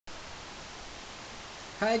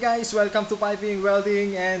Hi guys, welcome to Piping,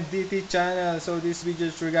 Welding, and DT channel. So this video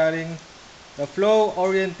is regarding the flow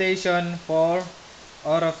orientation for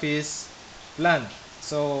Orifice Flange.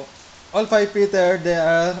 So all pipe fitter they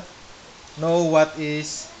know what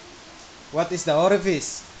is the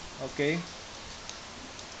orifice. Okay.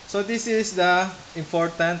 So this is the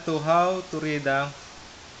important to how to read the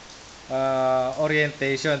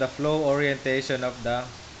orientation, the flow orientation of the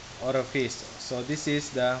orifice. So this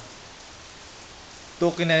is the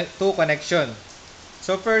two connection.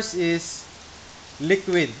 So first is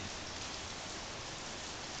liquid.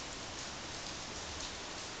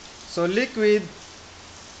 So liquid,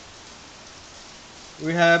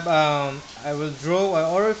 we have I will draw an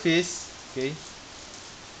orifice. Okay.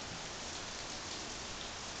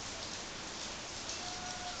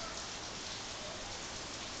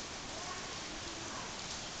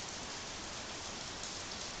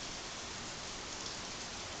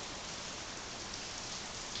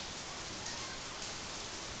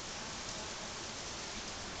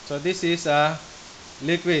 So this is a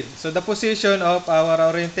liquid. So the position of our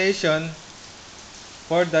orientation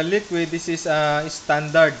for the liquid, this is a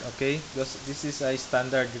standard. Okay, this is a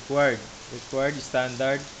standard required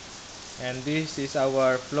standard, and this is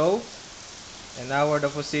our flow, and our the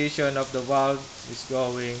position of the valve is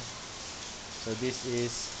going. So this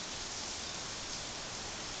is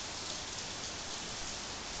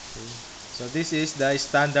okay. So this is the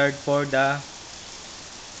standard for the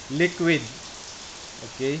liquid.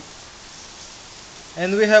 Okay,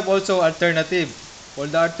 and we have also alternative. For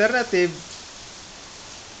the alternative,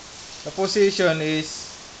 the position is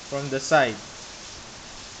from the side.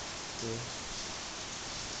 Okay.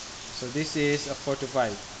 So this is a 45.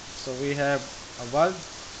 So we have a valve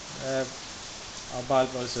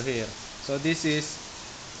also here. So this is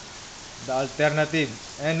the alternative,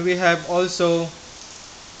 and we have also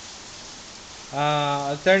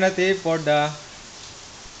alternative for the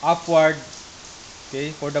upward.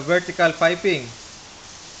 Okay, for the vertical piping.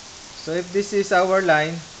 So if this is our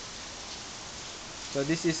line, so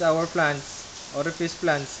this is our flange, orifice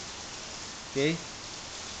flange. Okay,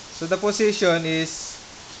 so the position is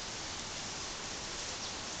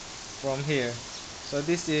from here. So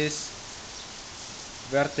this is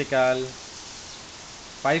vertical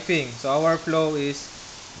piping. So our flow is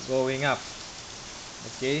going up.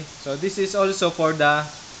 Okay, so this is also for the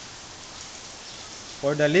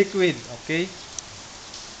liquid. Okay,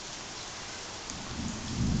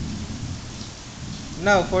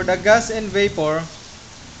 now for the gas and vapor,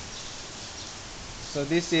 so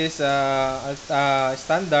this is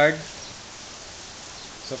standard.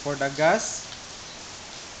 So for the gas,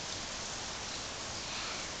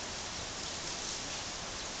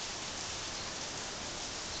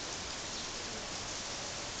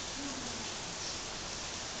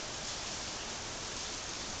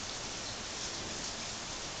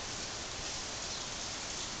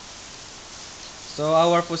 so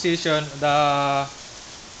our position, the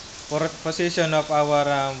position of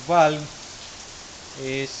our valve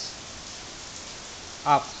is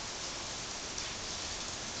up.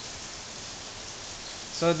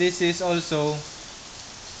 So this is also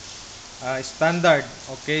standard.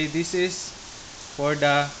 Okay, this is for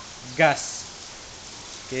the gas.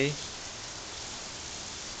 Okay,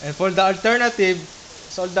 and for the alternative,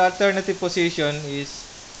 so the alternative position is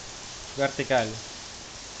vertical.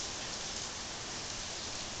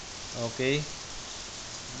 Okay,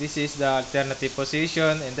 this is the alternative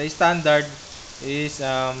position, and the standard is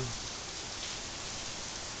 30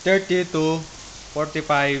 to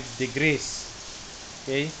 45 degrees.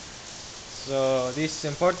 Okay, so this is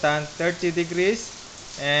important, 30 degrees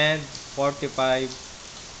and 45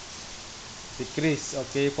 degrees.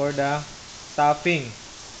 Okay, for the tapping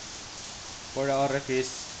for the orifice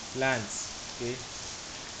flange. Okay,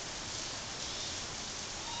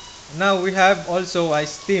 now we have also a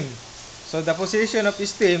stem. So the position of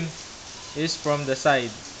stem is from the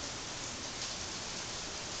side.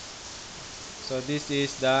 So this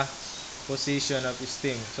is the position of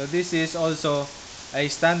stem. So this is also a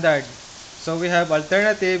standard. So we have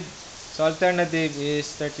alternative. So alternative is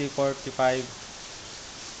 30-45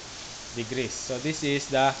 degrees. So this is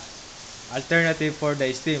the alternative for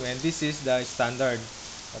the stem, and this is the standard.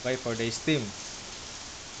 Okay, for the stem.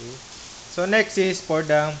 Okay. So next is for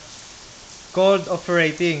the cold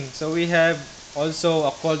operating. So we have also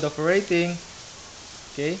a cold operating.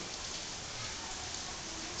 Okay.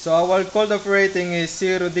 So our cold operating is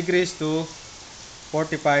 0 degrees to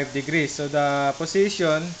 45 degrees. So the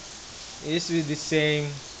position is with the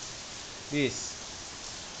same this.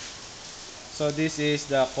 So this is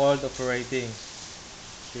the cold operating.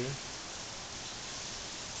 Okay.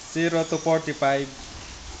 0 to 45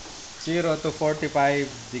 0 to 45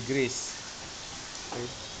 degrees. Okay.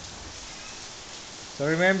 So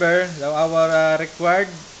remember, our required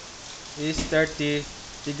is 30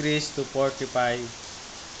 degrees to 45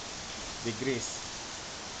 degrees.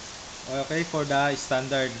 Okay, for the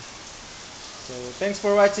standard. So thanks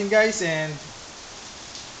for watching, guys, and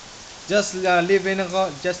just leave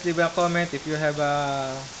a comment if you have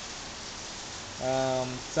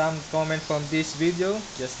some comment from this video.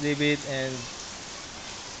 Just leave it, and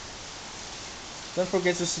don't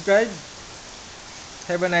forget to subscribe.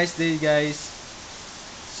 Have a nice day, guys.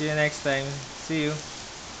 See you next time. See you.